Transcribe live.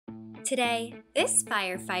Today, this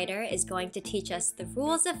firefighter is going to teach us the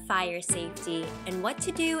rules of fire safety and what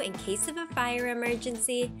to do in case of a fire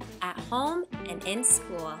emergency at home and in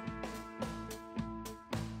school.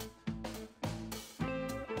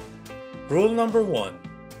 Rule number 1.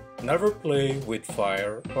 Never play with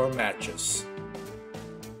fire or matches.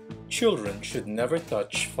 Children should never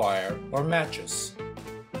touch fire or matches.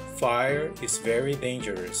 Fire is very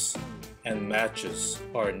dangerous, and matches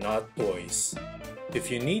are not toys. If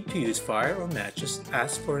you need to use fire or matches,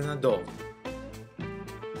 ask for an adult.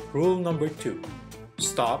 Rule number 2.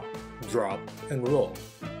 Stop, drop, and roll.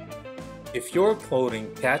 If your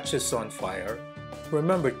clothing catches on fire,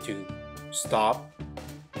 remember to stop,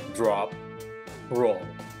 drop, roll.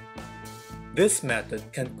 This method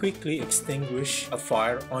can quickly extinguish a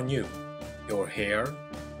fire on you, your hair,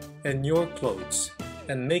 and your clothes,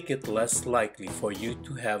 and make it less likely for you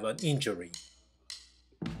to have an injury.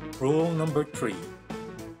 Rule number 3.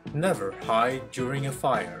 Never hide during a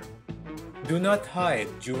fire. Do not hide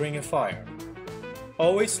during a fire.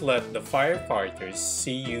 Always let the firefighters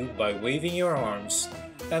see you by waving your arms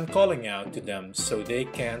and calling out to them so they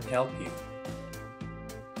can help you.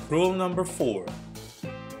 Rule number 4.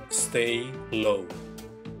 Stay low.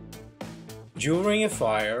 During a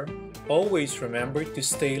fire, always remember to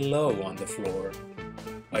stay low on the floor.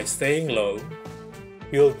 By staying low,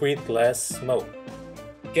 you'll breathe less smoke.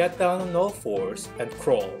 Get down on all fours and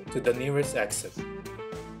crawl to the nearest exit.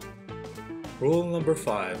 Rule number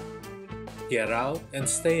 5. Get out and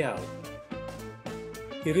stay out.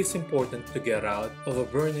 It is important to get out of a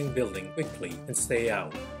burning building quickly and stay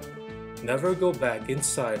out. Never go back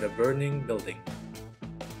inside a burning building.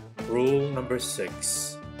 Rule number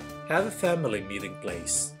 6. Have a family meeting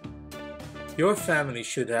place. Your family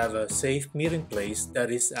should have a safe meeting place that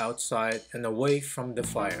is outside and away from the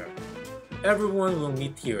fire. Everyone will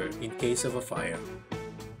meet here in case of a fire.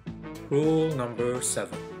 Rule number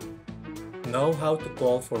 7. Know how to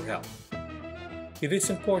call for help. It is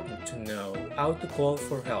important to know how to call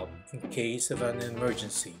for help in case of an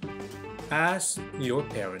emergency. Ask your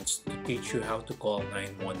parents to teach you how to call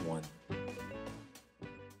 911.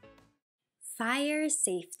 Fire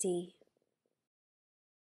safety.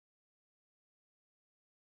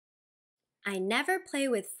 I never play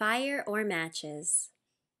with fire or matches.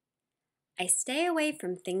 I stay away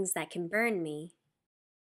from things that can burn me.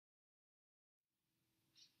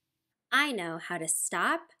 I know how to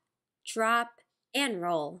stop, drop, and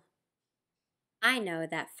roll. I know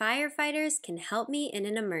that firefighters can help me in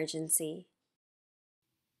an emergency.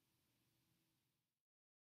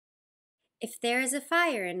 If there is a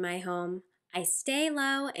fire in my home, I stay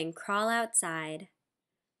low and crawl outside.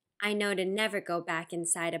 I know to never go back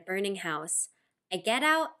inside a burning house. I get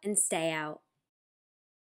out and stay out.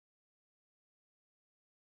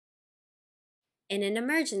 In an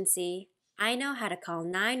emergency, I know how to call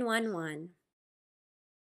 911.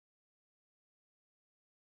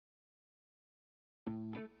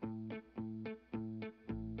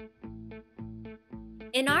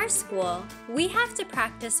 In our school, we have to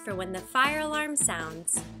practice for when the fire alarm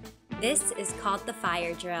sounds. This is called the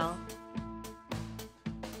fire drill.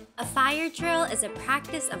 A fire drill is a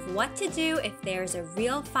practice of what to do if there is a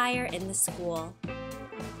real fire in the school.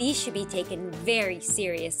 These should be taken very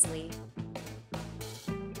seriously.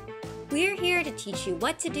 We're here to teach you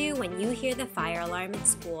what to do when you hear the fire alarm at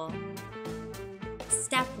school.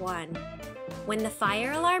 Step 1. When the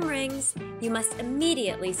fire alarm rings, you must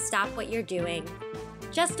immediately stop what you're doing.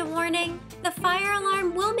 Just a warning, the fire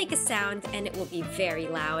alarm will make a sound and it will be very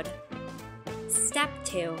loud. Step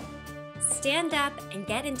 2. Stand up and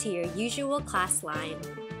get into your usual class line.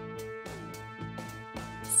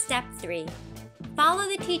 Step 3. Follow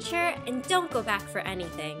the teacher and don't go back for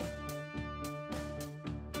anything.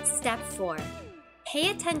 Step 4.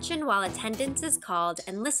 Pay attention while attendance is called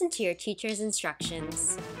and listen to your teacher's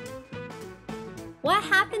instructions. What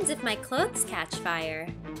happens if my clothes catch fire?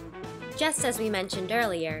 Just as we mentioned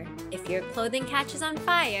earlier, if your clothing catches on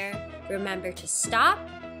fire, remember to stop,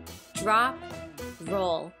 drop,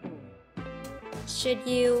 roll. Should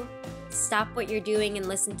you stop what you're doing and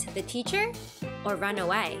listen to the teacher, or run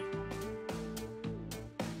away?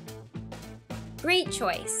 Great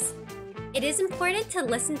choice! It is important to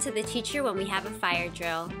listen to the teacher when we have a fire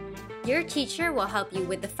drill. Your teacher will help you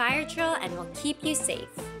with the fire drill and will keep you safe.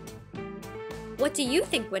 What do you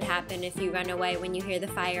think would happen if you run away when you hear the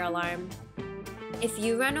fire alarm? If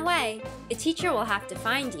you run away, the teacher will have to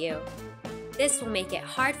find you. This will make it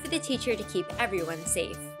hard for the teacher to keep everyone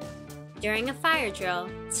safe. During a fire drill,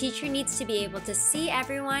 the teacher needs to be able to see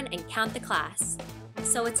everyone and count the class.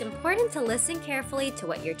 So it's important to listen carefully to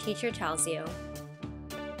what your teacher tells you.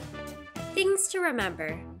 Things to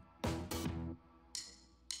remember.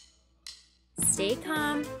 Stay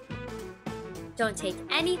calm. Don't take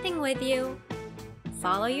anything with you.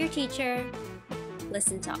 Follow your teacher.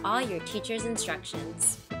 Listen to all your teacher's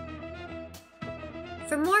instructions.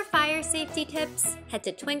 For more fire safety tips, head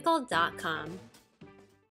to twinkl.com.